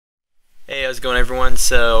how's it going, everyone?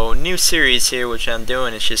 So, new series here, which I'm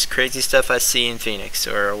doing. It's just crazy stuff I see in Phoenix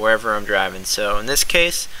or wherever I'm driving. So, in this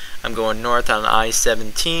case, I'm going north on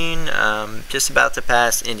I-17, just about to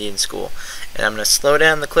pass Indian School. And I'm going to slow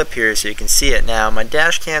down the clip here so you can see it. Now, my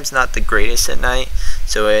dash cam's not the greatest at night,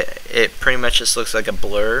 so it pretty much just looks like a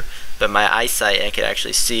blur. But my eyesight, I could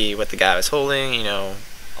actually see what the guy was holding, you know,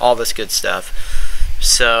 all this good stuff.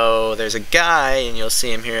 So, there's a guy, and you'll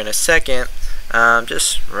see him here in a second,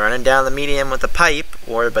 just running down the median with a pipe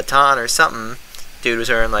or a baton or something. Dude was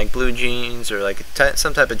wearing like blue jeans or like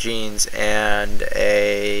some type of jeans and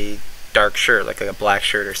a dark shirt, like a black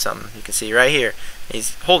shirt or something. You can see right here,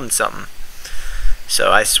 he's holding something. So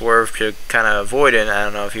I swerved to kind of avoid it. I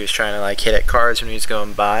don't know if he was trying to like hit at cars when he was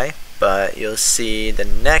going by, but you'll see the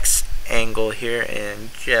next angle here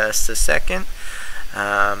in just a second.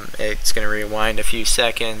 It's going to rewind a few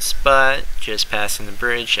seconds, but just passing the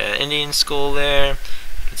bridge at Indian School there.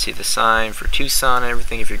 You can see the sign for Tucson and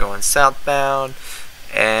everything if you're going southbound.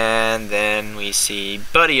 And then we see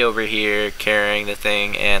Buddy over here carrying the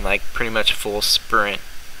thing and like pretty much full sprint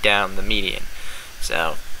down the median.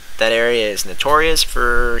 So that area is notorious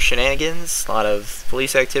for shenanigans, a lot of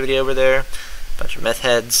police activity over there, a bunch of meth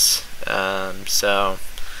heads. So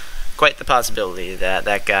quite the possibility that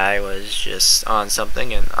that guy was just on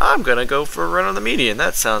something and I'm gonna go for a run on the median.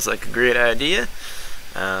 That sounds like a great idea.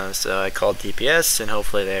 So I called DPS and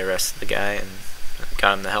hopefully they arrested the guy and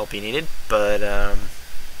got him the help he needed. But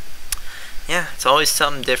yeah, it's always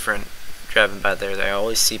something different driving by there. I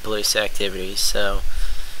always see police activity. So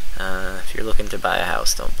if you're looking to buy a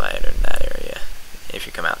house, don't buy it in that area if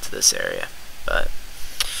you come out to this area. But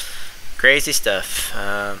crazy stuff.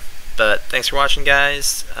 But thanks for watching,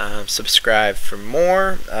 guys. Subscribe for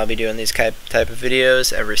more. I'll be doing these type of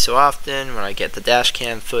videos every so often when I get the dash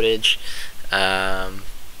cam footage.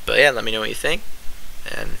 But yeah, let me know what you think,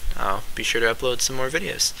 and I'll be sure to upload some more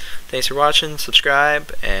videos. Thanks for watching,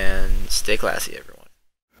 subscribe, and stay classy, everyone.